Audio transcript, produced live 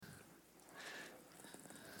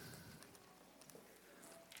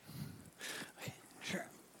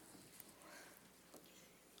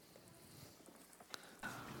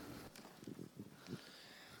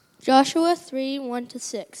Joshua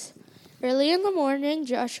 3:1-6. Early in the morning,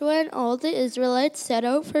 Joshua and all the Israelites set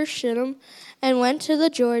out for Shittim and went to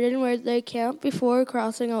the Jordan, where they camped before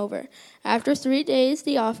crossing over. After 3 days,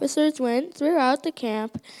 the officers went throughout the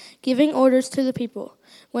camp, giving orders to the people.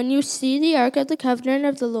 When you see the Ark of the Covenant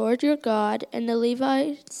of the Lord your God and the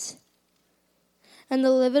Levites and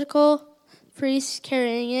the Levitical priests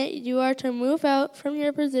carrying it, you are to move out from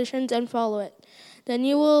your positions and follow it. Then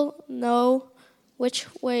you will know which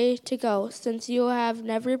way to go, since you have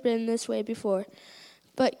never been this way before.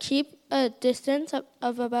 But keep a distance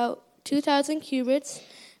of about 2,000 cubits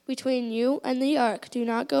between you and the ark. Do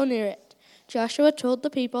not go near it. Joshua told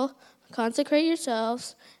the people, "Consecrate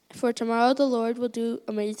yourselves, for tomorrow the Lord will do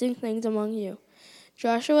amazing things among you."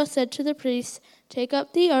 Joshua said to the priests, "Take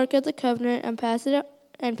up the Ark of the Covenant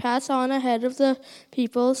and pass on ahead of the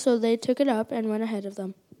people." So they took it up and went ahead of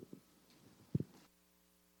them.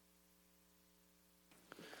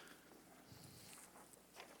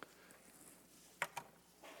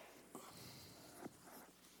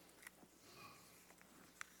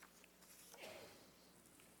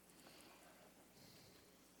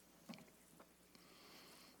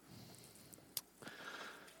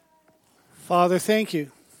 Father, thank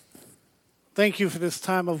you. Thank you for this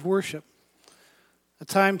time of worship, a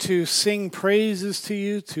time to sing praises to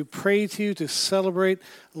you, to pray to you, to celebrate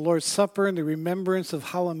the Lord's Supper and the remembrance of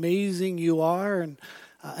how amazing you are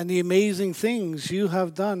and the amazing things you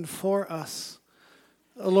have done for us.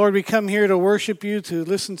 Lord, we come here to worship you, to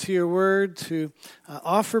listen to your word, to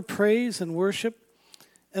offer praise and worship.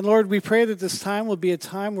 And Lord, we pray that this time will be a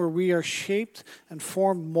time where we are shaped and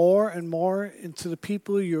formed more and more into the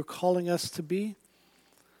people you're calling us to be.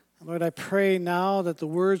 And Lord, I pray now that the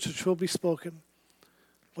words which will be spoken,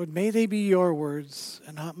 Lord, may they be your words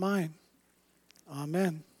and not mine.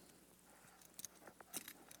 Amen.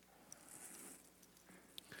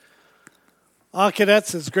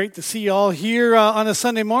 Cadets, it's great to see you all here on a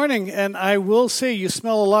Sunday morning. And I will say you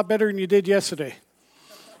smell a lot better than you did yesterday.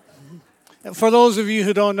 And for those of you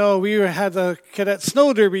who don't know, we had the cadet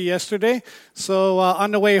snow derby yesterday. So on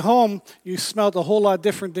the way home, you smelled a whole lot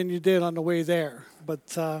different than you did on the way there. But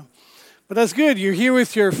that's good. You're here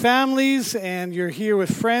with your families and you're here with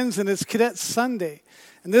friends, and it's Cadet Sunday.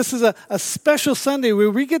 And this is a special Sunday where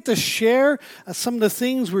we get to share some of the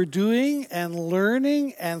things we're doing and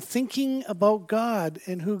learning and thinking about God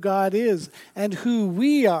and who God is and who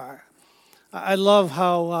we are. I love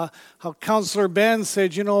how Counselor Ben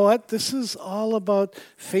said, you know what, this is all about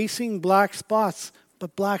facing black spots.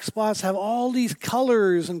 But black spots have all these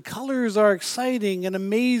colors, and colors are exciting and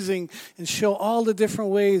amazing and show all the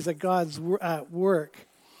different ways that God's at work.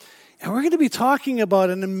 And we're going to be talking about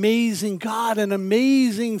an amazing God and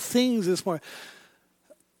amazing things this morning.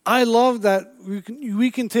 I love that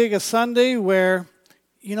we can take a Sunday where,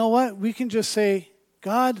 you know what, we can just say,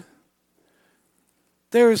 God,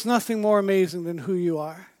 there is nothing more amazing than who you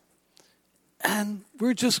are. And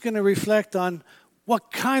we're just going to reflect on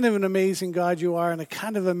what kind of an amazing God you are and the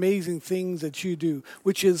kind of amazing things that you do,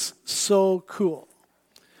 which is so cool.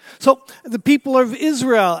 So the people of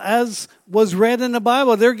Israel, as was read in the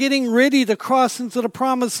Bible, they're getting ready to cross into the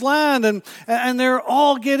promised land, and they're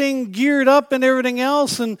all getting geared up and everything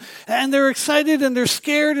else, and they're excited and they're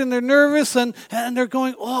scared and they're nervous and they're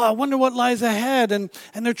going, oh, I wonder what lies ahead. And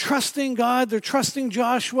they're trusting God, they're trusting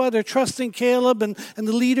Joshua, they're trusting Caleb and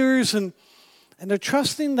the leaders, and they're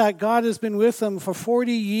trusting that God has been with them for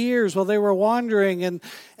 40 years while they were wandering,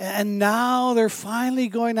 and now they're finally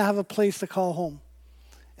going to have a place to call home.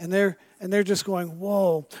 And they're just going,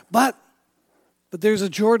 whoa. But there's a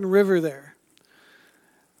Jordan River there.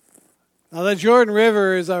 Now, the Jordan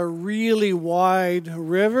River is a really wide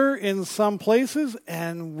river in some places.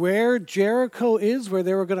 And where Jericho is, where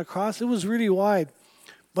they were going to cross, it was really wide.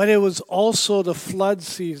 But it was also the flood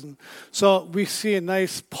season. So we see a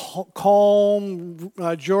nice, calm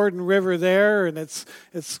Jordan River there. And it's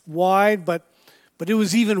wide, but it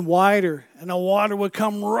was even wider, and the water would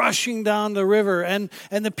come rushing down the river. And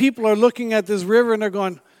the people are looking at this river, and they're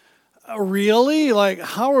going, really? Like,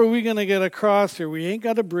 how are we going to get across here? We ain't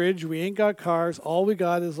got a bridge. We ain't got cars. All we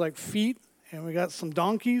got is, like, feet, and we got some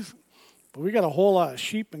donkeys. But we got a whole lot of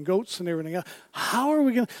sheep and goats and everything else. How are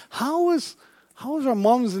we going to, how is our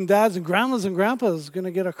moms and dads and grandmas and grandpas going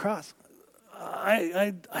to get across?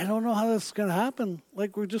 I don't know how this is going to happen.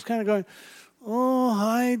 Like, we're just kind of going, oh,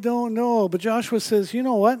 I don't know. But Joshua says, you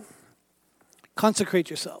know what? Consecrate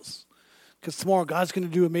yourselves, because tomorrow God's going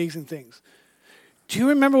to do amazing things. Do you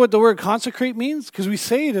remember what the word consecrate means? Because we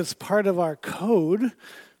say it as part of our code.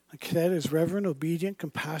 A cadet is reverent, obedient,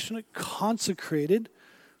 compassionate, consecrated.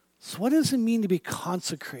 So what does it mean to be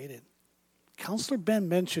consecrated? Counselor Ben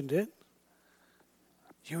mentioned it.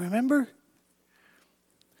 Do you remember?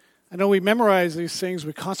 I know we memorize these things.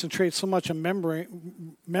 We concentrate so much on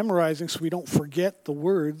memorizing so we don't forget the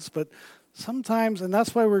words. But sometimes, and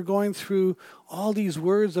that's why we're going through all these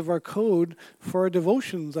words of our code for our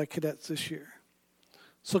devotions at Cadets this year.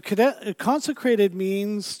 So consecrated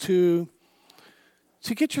means to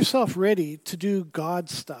get yourself ready to do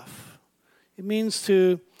God's stuff. It means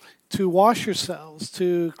to wash yourselves,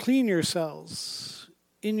 to clean yourselves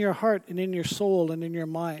in your heart and in your soul and in your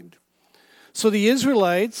mind. So the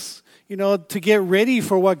Israelites, to get ready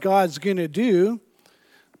for what God's going to do,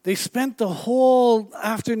 they spent the whole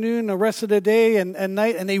afternoon, the rest of the day and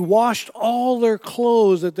night, and they washed all their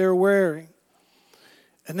clothes that they're wearing.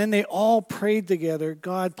 And then they all prayed together,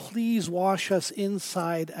 God, please wash us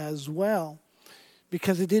inside as well.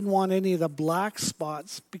 Because they didn't want any of the black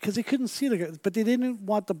spots, because they couldn't see but they didn't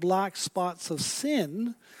want the black spots of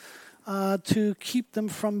sin to keep them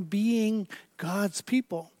from being God's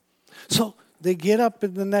people. So they get up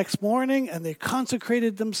in the next morning and they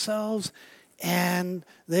consecrated themselves and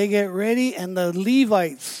they get ready. And the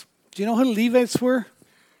Levites, do you know who the Levites were?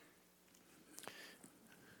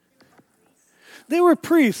 They were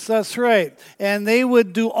priests, that's right. And they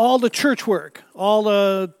would do all the church work, all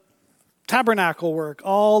the tabernacle work,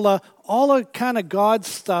 all the kind of God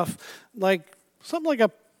stuff, like something like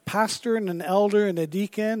a pastor and an elder and a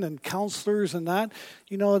deacon and counselors and that.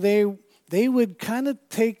 They would kind of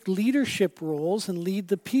take leadership roles and lead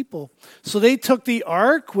the people. So they took the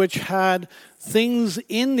ark, which had things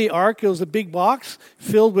in the ark. It was a big box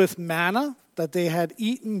filled with manna that they had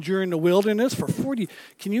eaten during the wilderness for 40.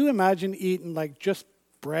 Can you imagine eating like just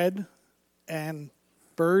bread and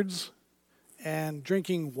birds and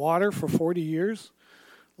drinking water for 40 years?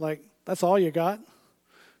 Like, that's all you got?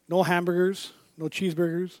 No hamburgers, no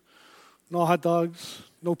cheeseburgers, no hot dogs,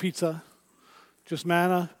 no pizza, just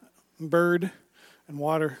manna and bird and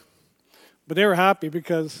water. But they were happy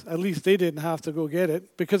because at least they didn't have to go get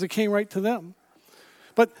it because it came right to them.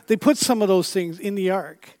 But they put some of those things in the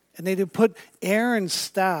ark. And they did put Aaron's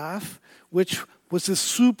staff, which was this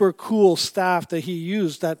super cool staff that he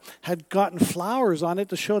used that had gotten flowers on it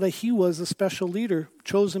to show that he was a special leader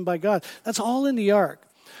chosen by God. That's all in the ark.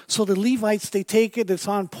 So the Levites, they take it, it's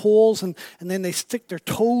on poles, and then they stick their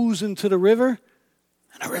toes into the river,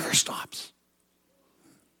 and the river stops.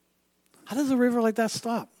 How does a river like that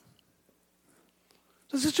stop?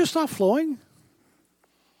 Does it just stop flowing?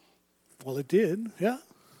 Well, it did, yeah.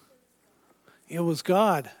 It was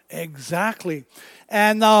God, exactly.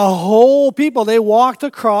 And the whole people, they walked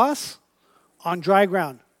across on dry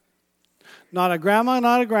ground. Not a grandma,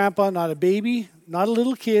 not a grandpa, not a baby, not a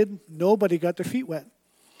little kid. Nobody got their feet wet.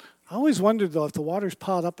 I always wondered, though, if the water's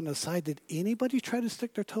piled up on the side, did anybody try to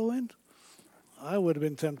stick their toe in? I would have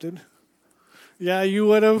been tempted. Yeah, you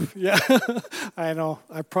would have. Yeah, I know.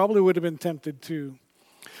 I probably would have been tempted, too.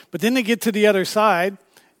 But then they get to the other side.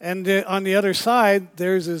 And on the other side,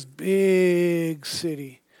 there's this big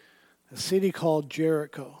city, a city called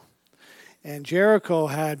Jericho. And Jericho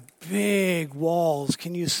had big walls.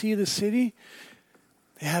 Can you see the city?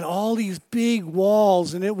 They had all these big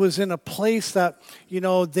walls, and it was in a place that,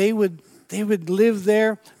 they would live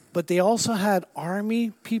there, but they also had army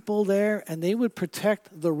people there, and they would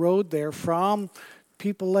protect the road there from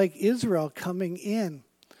people like Israel coming in.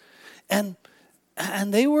 And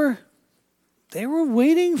they were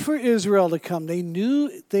waiting for Israel to come. They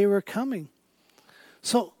knew they were coming.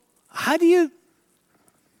 So how do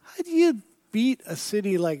you beat a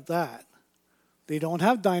city like that? They don't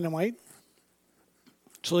have dynamite,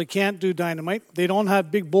 so they can't do dynamite. They don't have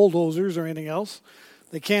big bulldozers or anything else.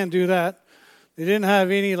 They can't do that. They didn't have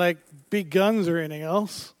any big guns or anything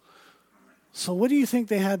else. So what do you think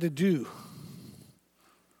they had to do?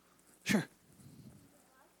 Sure.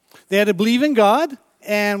 They had to believe in God.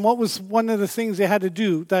 And what was one of the things they had to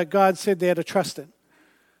do that God said they had to trust in?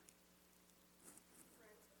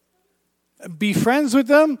 Be friends with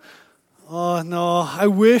them? Oh, no. I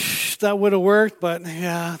wish that would have worked, but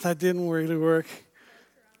yeah, that didn't really work.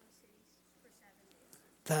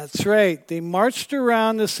 That's right. They marched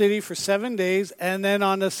around the city for 7 days, and then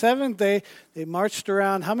on the 7th day, they marched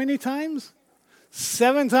around how many times?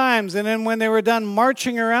 7 times. And then when they were done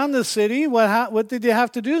marching around the city, what did they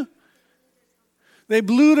have to do? They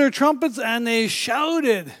blew their trumpets and they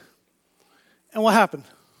shouted. And what happened?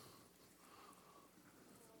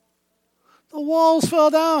 The walls fell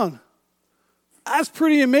down. That's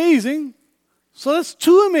pretty amazing. So that's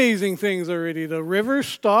 2 amazing things already. The river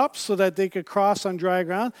stopped so that they could cross on dry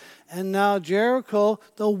ground. And now Jericho,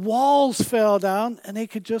 the walls fell down and they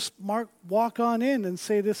could just walk on in and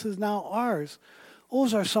say, this is now ours.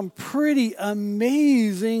 Those are some pretty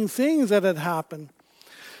amazing things that had happened.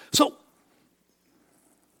 So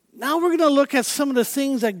now we're going to look at some of the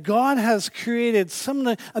things that God has created, some of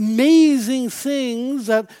the amazing things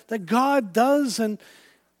that God does, and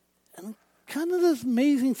kind of the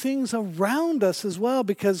amazing things around us as well,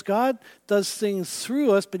 because God does things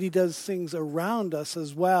through us, but he does things around us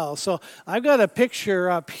as well. So I've got a picture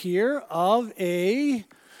up here of a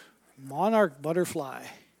monarch butterfly.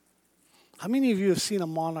 How many of you have seen a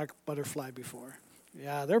monarch butterfly before?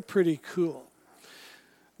 Yeah, they're pretty cool.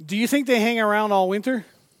 Do you think they hang around all winter?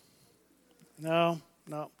 No.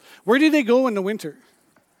 Where do they go in the winter?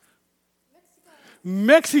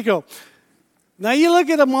 Mexico. Now you look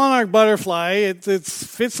at a monarch butterfly, it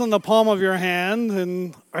fits on the palm of your hand,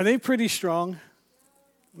 and are they pretty strong?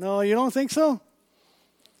 No, you don't think so?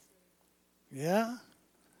 Yeah?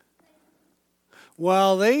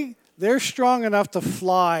 Well, they're strong enough to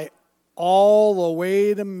fly all the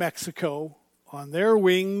way to Mexico on their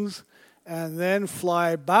wings and then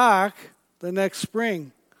fly back the next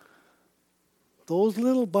spring. Those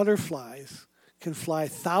little butterflies can fly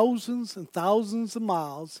thousands and thousands of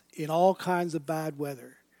miles in all kinds of bad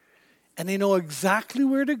weather. And they know exactly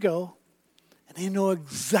where to go, and they know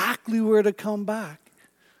exactly where to come back.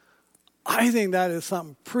 I think that is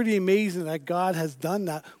something pretty amazing that God has done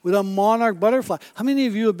that with a monarch butterfly. How many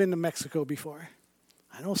of you have been to Mexico before?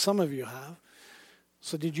 I know some of you have.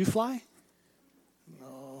 So did you fly?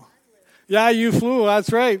 No. Yeah, you flew,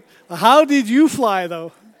 that's right. How did you fly,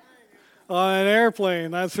 though? On an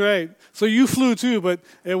airplane, that's right. So you flew too, but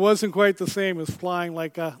it wasn't quite the same as flying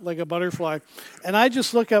like a butterfly. And I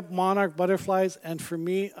just look at monarch butterflies, and for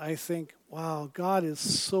me, I think, wow, God is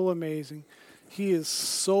so amazing. He is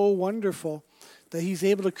so wonderful that he's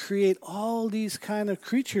able to create all these kind of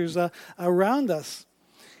creatures around us.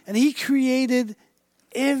 And he created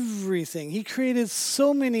everything. He created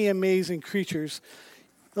so many amazing creatures.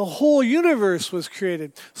 The whole universe was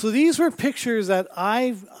created. So these were pictures that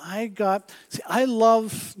I got. See, I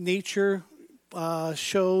love nature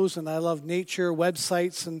shows, and I love nature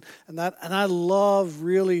websites, and I love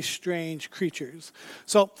really strange creatures.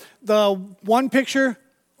 So the one picture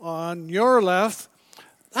on your left,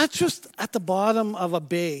 that's just at the bottom of a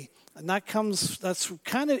bay, and that's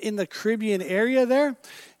kind of in the Caribbean area there.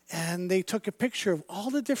 And they took a picture of all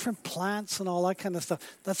the different plants and all that kind of stuff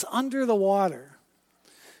that's under the water.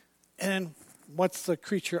 And what's the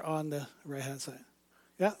creature on the right-hand side?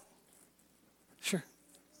 Yeah? Sure.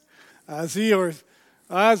 Seahorse.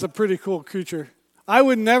 That's a pretty cool creature. I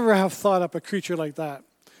would never have thought up a creature like that.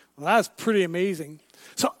 Well, that's pretty amazing.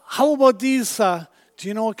 So how about these? Do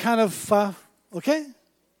you know what kind of, okay?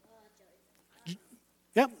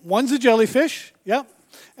 Yep, one's a jellyfish. Yep.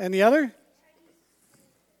 And the other?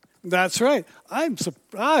 That's right. I'm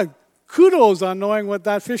surprised. Kudos on knowing what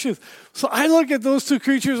that fish is. So I look at those two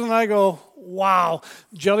creatures and I go, wow.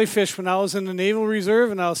 Jellyfish, when I was in the Naval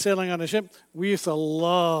Reserve and I was sailing on a ship, we used to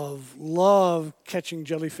love catching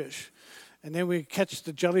jellyfish. And then we'd catch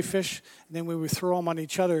the jellyfish, and then we would throw them on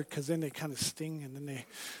each other because then they kind of sting. And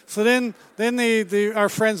then our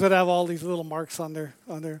friends would have all these little marks on their.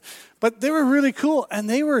 But they were really cool, and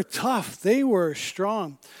they were tough. They were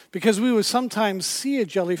strong because we would sometimes see a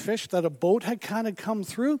jellyfish that a boat had kind of come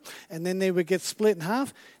through, and then they would get split in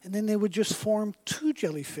half, and then they would just form two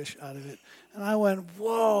jellyfish out of it. And I went,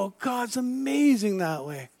 whoa, God's amazing that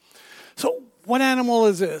way. So what animal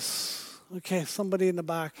is this? Okay, somebody in the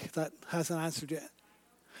back that hasn't answered yet.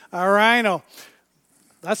 A rhino.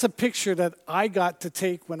 That's a picture that I got to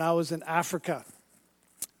take when I was in Africa.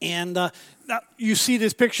 And now you see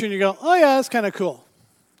this picture and you go, oh yeah, that's kind of cool.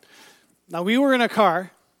 Now we were in a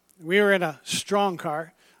car. We were in a strong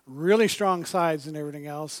car, really strong sides and everything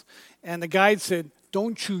else. And the guide said,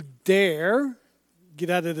 don't you dare get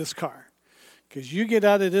out of this car. Because you get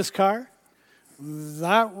out of this car,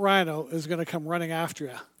 that rhino is going to come running after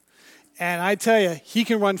you. And I tell you, he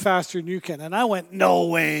can run faster than you can. And I went, no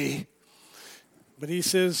way. But he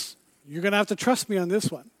says, you're going to have to trust me on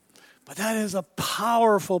this one. But that is a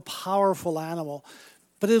powerful, powerful animal.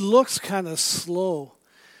 But it looks kind of slow.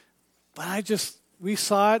 But we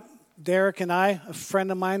saw it, Derek and I, a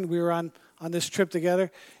friend of mine, we were on this trip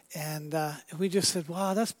together. And we just said,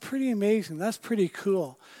 wow, that's pretty amazing. That's pretty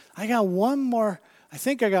cool. I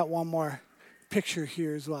think I got one more picture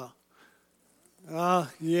here as well. Oh,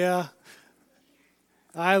 yeah.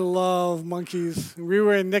 I love monkeys. We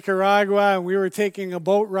were in Nicaragua, and we were taking a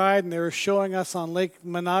boat ride, and they were showing us on Lake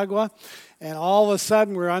Managua. And all of a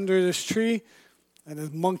sudden, we're under this tree, and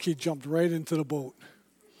this monkey jumped right into the boat.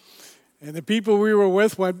 And the people we were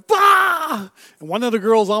with went, bah! And one of the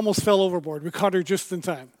girls almost fell overboard. We caught her just in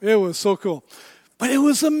time. It was so cool. But it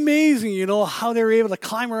was amazing, how they were able to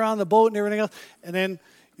climb around the boat and everything else. And then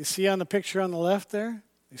you see on the picture on the left there,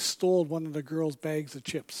 they stole one of the girls' bags of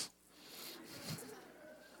chips.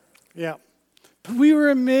 Yeah. But we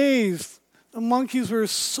were amazed. The monkeys were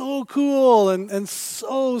so cool and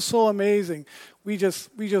so amazing. We just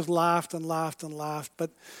laughed and laughed and laughed.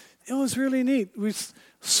 But it was really neat.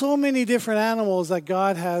 So many different animals that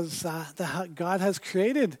God has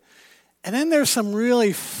created. And then there's some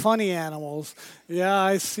really funny animals. Yeah,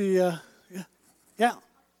 I see. Yeah.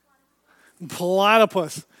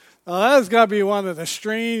 Platypus. Now, that has got to be one of the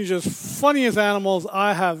strangest, funniest animals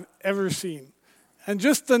I have ever seen. And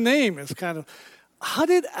just the name is kind of... How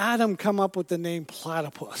did Adam come up with the name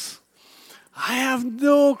platypus? I have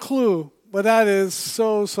no clue, but that is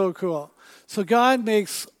so cool. So God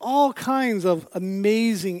makes all kinds of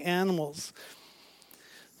amazing animals.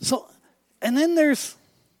 So, and then there's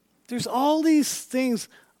all these things.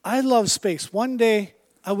 I love space. One day,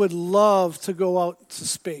 I would love to go out to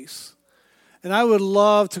space. And I would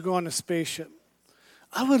love to go on a spaceship.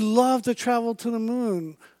 I would love to travel to the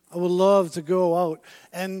moon. I would love to go out.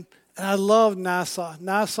 And I love NASA.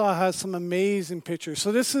 NASA has some amazing pictures.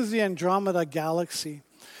 So this is the Andromeda Galaxy.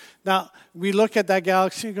 Now, we look at that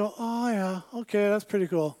galaxy and go, oh yeah, okay, that's pretty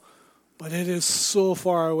cool. But it is so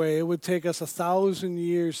far away. It would take us 1,000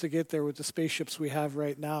 years to get there with the spaceships we have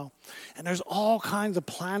right now. And there's all kinds of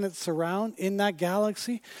planets around in that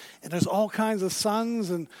galaxy. And there's all kinds of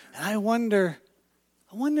suns. And I wonder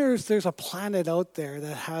if there's a planet out there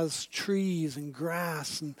that has trees and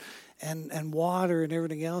grass and water and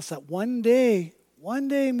everything else that one day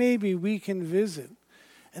maybe we can visit.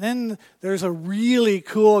 And then there's a really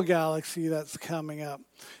cool galaxy that's coming up.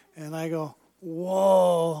 And I go,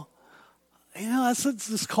 whoa.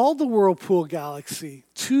 It's called the Whirlpool Galaxy,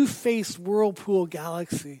 two-faced Whirlpool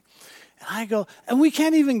Galaxy. And I go, and we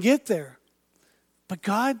can't even get there. But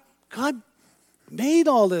God made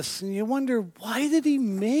all this, and you wonder, why did he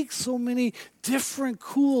make so many different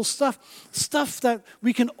cool stuff that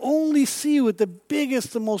we can only see with the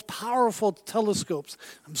biggest and most powerful telescopes?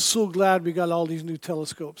 I'm so glad we got all these new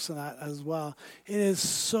telescopes and that as well. It is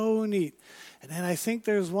so neat. And then I think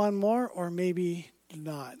there's one more, or maybe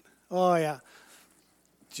not. Oh, yeah.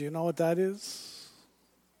 Do you know what that is?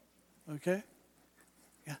 Okay.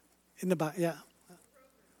 Yeah. In the back, yeah.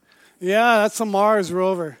 Yeah, that's a Mars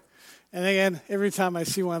rover. And again, every time I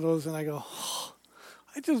see one of those and I go, oh,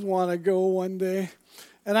 I just want to go one day.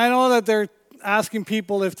 And I know that they're asking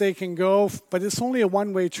people if they can go, but it's only a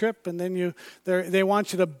one-way trip. And then they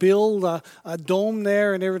want you to build a dome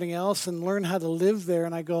there and everything else and learn how to live there.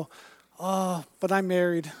 And I go, oh, but I'm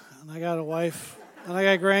married and I got a wife and I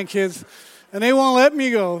got grandkids and they won't let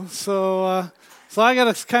me go. So I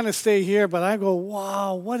got to kind of stay here. But I go,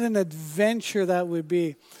 wow, what an adventure that would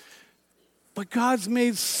be. But God's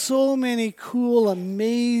made so many cool,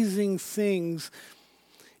 amazing things.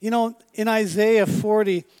 In Isaiah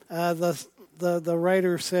 40, the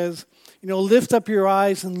writer says, lift up your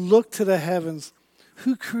eyes and look to the heavens.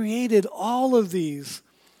 Who created all of these?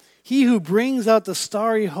 He who brings out the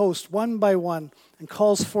starry host one by one and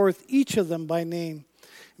calls forth each of them by name.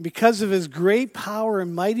 And because of his great power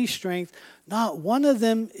and mighty strength, not one of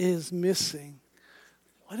them is missing.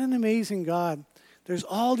 What an amazing God. There's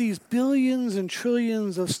all these billions and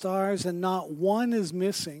trillions of stars and not one is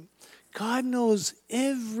missing. God knows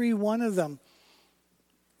every one of them.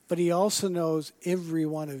 But he also knows every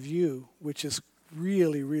one of you, which is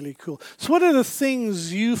really, really cool. So what are the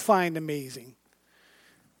things you find amazing?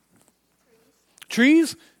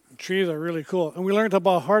 Trees? Trees are really cool. And we learned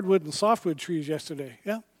about hardwood and softwood trees yesterday.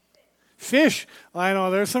 Yeah? Fish. I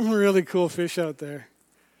know, there's some really cool fish out there.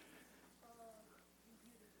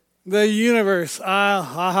 The universe.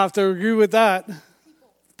 I'll have to agree with that.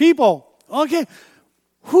 People. Okay.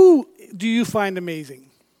 Who do you find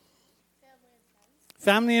amazing?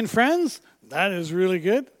 Family and friends? That is really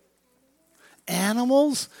good.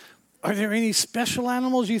 Animals? Are there any special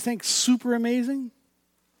animals you think super amazing?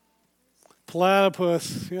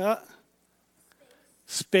 Platypus. Yeah.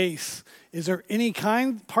 Space. Is there any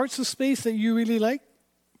parts of space that you really like?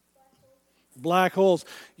 Black holes.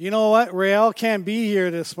 You know what? Rael can't be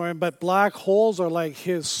here this morning, but black holes are like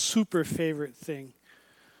his super favorite thing.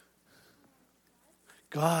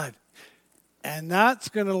 God. And that's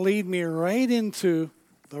going to lead me right into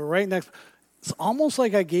the right next. It's almost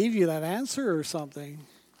like I gave you that answer or something.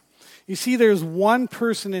 You see, there's one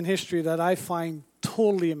person in history that I find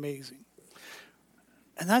totally amazing.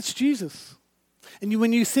 And that's Jesus. And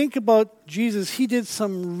when you think about Jesus, he did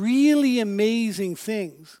some really amazing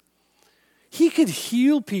things. He could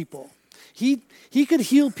heal people. He could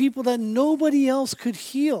heal people that nobody else could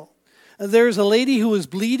heal. There's a lady who was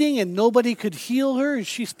bleeding and nobody could heal her, and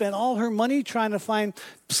she spent all her money trying to find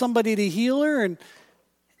somebody to heal her. And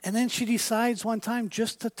then she decides one time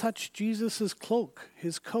just to touch Jesus' cloak,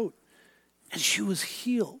 his coat, and she was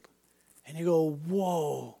healed. And you go,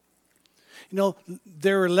 whoa. You know,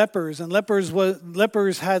 there were lepers, and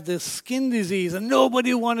lepers had this skin disease, and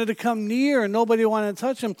nobody wanted to come near, and nobody wanted to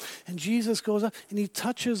touch them. And Jesus goes up, and he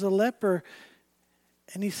touches a leper,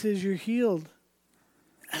 and he says, you're healed.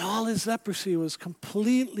 And all his leprosy was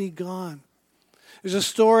completely gone. There's a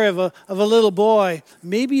story of a little boy,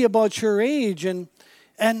 maybe about your age, and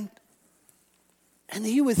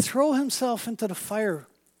he would throw himself into the fire.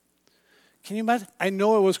 Can you imagine? I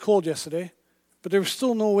know it was cold yesterday, but there was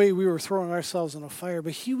still no way we were throwing ourselves in a fire.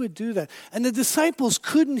 But he would do that. And the disciples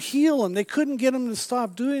couldn't heal him. They couldn't get him to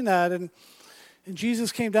stop doing that. And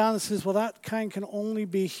Jesus came down and says, well, that kind can only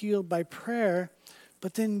be healed by prayer.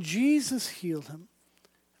 But then Jesus healed him.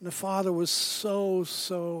 And the Father was so,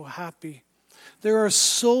 so happy. There are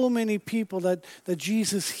so many people that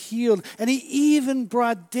Jesus healed. And he even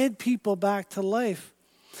brought dead people back to life.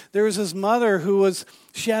 There was his mother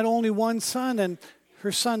she had only one son, and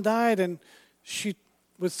her son died, and she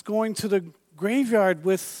was going to the graveyard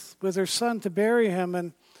with her son to bury him,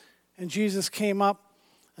 and Jesus came up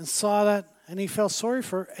and saw that, and he felt sorry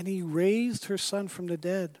for her, and he raised her son from the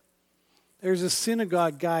dead. There's a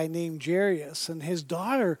synagogue guy named Jairus, and his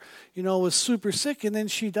daughter, was super sick, and then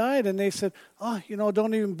she died, and they said,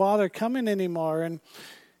 don't even bother coming anymore. And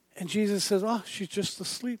Jesus says, she's just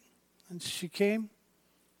asleep. And she came,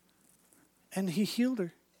 and he healed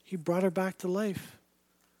her. He brought her back to life.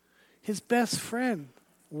 His best friend,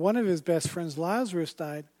 one of his best friends, Lazarus,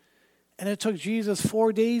 died, and it took Jesus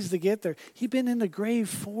 4 days to get there. He'd been in the grave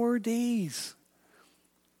 4 days,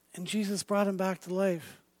 and Jesus brought him back to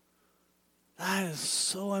life. That is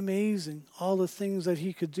so amazing, all the things that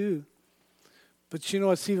he could do. But you know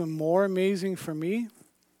what's even more amazing for me?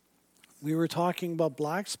 We were talking about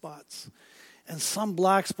black spots. And some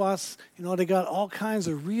black spots, they got all kinds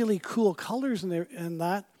of really cool colors in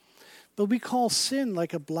that. But we call sin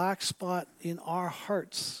like a black spot in our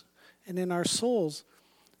hearts and in our souls.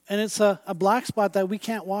 And it's a black spot that we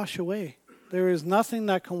can't wash away. There is nothing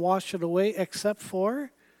that can wash it away except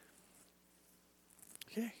for...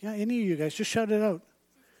 any of you guys, just shout it out.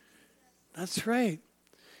 That's right.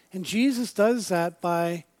 And Jesus does that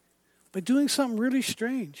by doing something really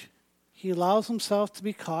strange. He allows himself to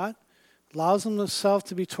be caught, allows himself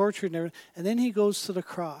to be tortured, and then he goes to the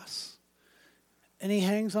cross. And he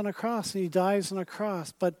hangs on a cross, and he dies on a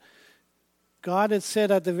cross. But God had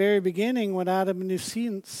said at the very beginning when Adam and Eve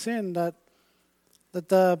sinned that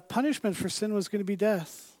the punishment for sin was going to be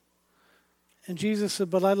death. And Jesus said,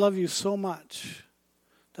 but I love you so much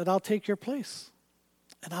that I'll take your place.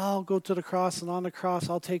 And I'll go to the cross, and on the cross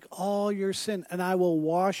I'll take all your sin, and I will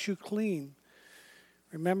wash you clean.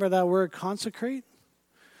 Remember that word consecrate?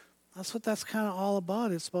 That's what that's kind of all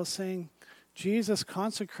about. It's about saying Jesus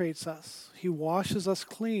consecrates us. He washes us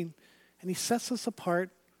clean, and he sets us apart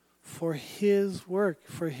for his work,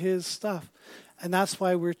 for his stuff. And that's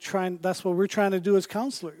what we're trying to do as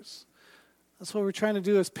counselors. That's what we're trying to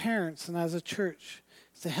do as parents and as a church.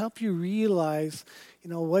 To help you realize,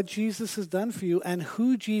 what Jesus has done for you and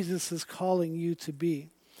who Jesus is calling you to be.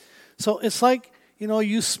 So it's like,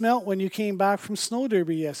 you smelt when you came back from Snow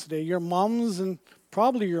Derby yesterday. Your moms and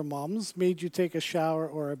probably your moms made you take a shower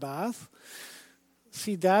or a bath.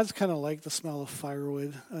 See, dads kind of like the smell of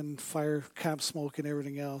firewood and fire camp smoke and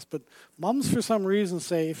everything else. But moms, for some reason,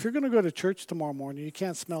 say, if you're going to go to church tomorrow morning, you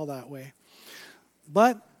can't smell that way.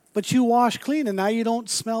 But you wash clean, and now you don't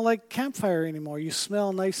smell like campfire anymore. You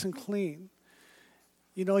smell nice and clean.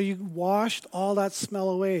 You washed all that smell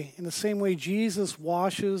away. In the same way, Jesus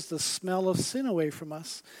washes the smell of sin away from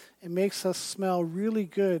us and makes us smell really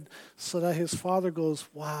good so that his Father goes,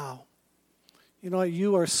 wow,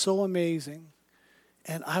 you are so amazing,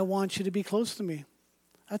 and I want you to be close to me.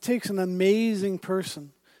 That takes an amazing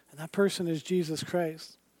person, and that person is Jesus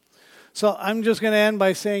Christ. So I'm just going to end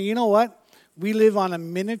by saying, you know what? We live on a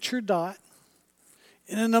miniature dot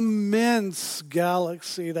in an immense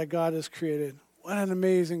galaxy that God has created. What an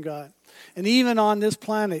amazing God. And even on this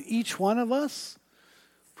planet, each one of us,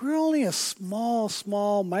 we're only a small,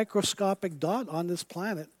 small microscopic dot on this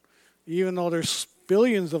planet. Even though there's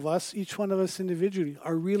billions of us, each one of us individually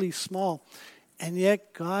are really small. And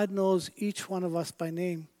yet God knows each one of us by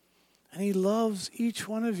name. And he loves each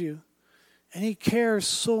one of you. And he cares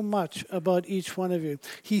so much about each one of you.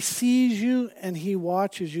 He sees you and he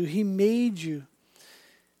watches you. He made you.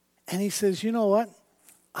 And he says, you know what?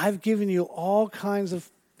 I've given you all kinds of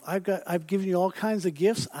I've given you all kinds of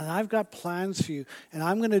gifts, and I've got plans for you, and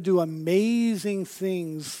I'm going to do amazing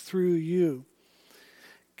things through you.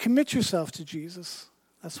 Commit yourself to Jesus.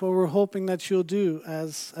 That's what we're hoping that you'll do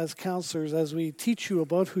as counselors, as we teach you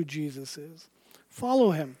about who Jesus is.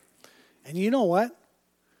 Follow him. And you know what?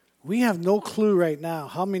 We have no clue right now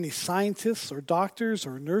how many scientists or doctors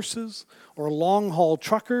or nurses or long-haul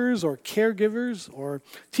truckers or caregivers or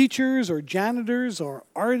teachers or janitors or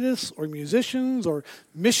artists or musicians or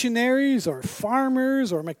missionaries or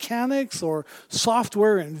farmers or mechanics or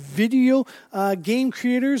software and video game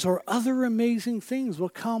creators or other amazing things will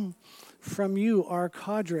come from you, our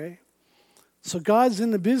cadre. So God's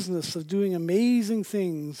in the business of doing amazing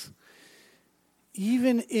things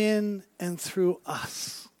even in and through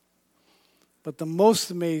us. But the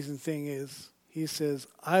most amazing thing is, he says,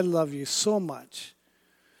 I love you so much.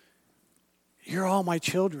 You're all my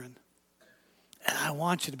children. And I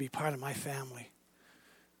want you to be part of my family.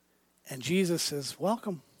 And Jesus says,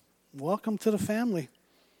 welcome. Welcome to the family.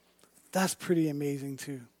 That's pretty amazing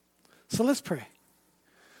too. So let's pray.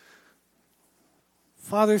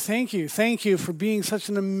 Father, thank you. Thank you for being such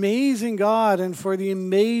an amazing God and for the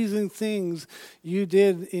amazing things you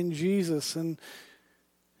did in Jesus. And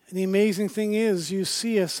the amazing thing is you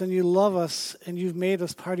see us and you love us and you've made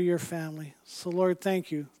us part of your family. So Lord,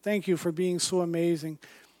 thank you. Thank you for being so amazing.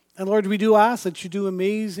 And Lord, we do ask that you do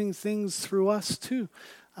amazing things through us too.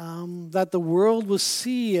 That the world will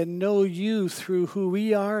see and know you through who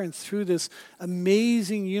we are and through this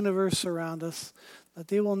amazing universe around us. That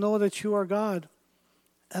they will know that you are God.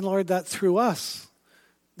 And Lord, that through us,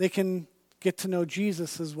 they can get to know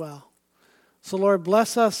Jesus as well. So Lord,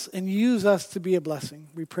 bless us and use us to be a blessing.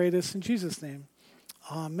 We pray this in Jesus' name.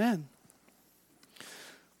 Amen.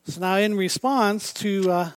 So now in response to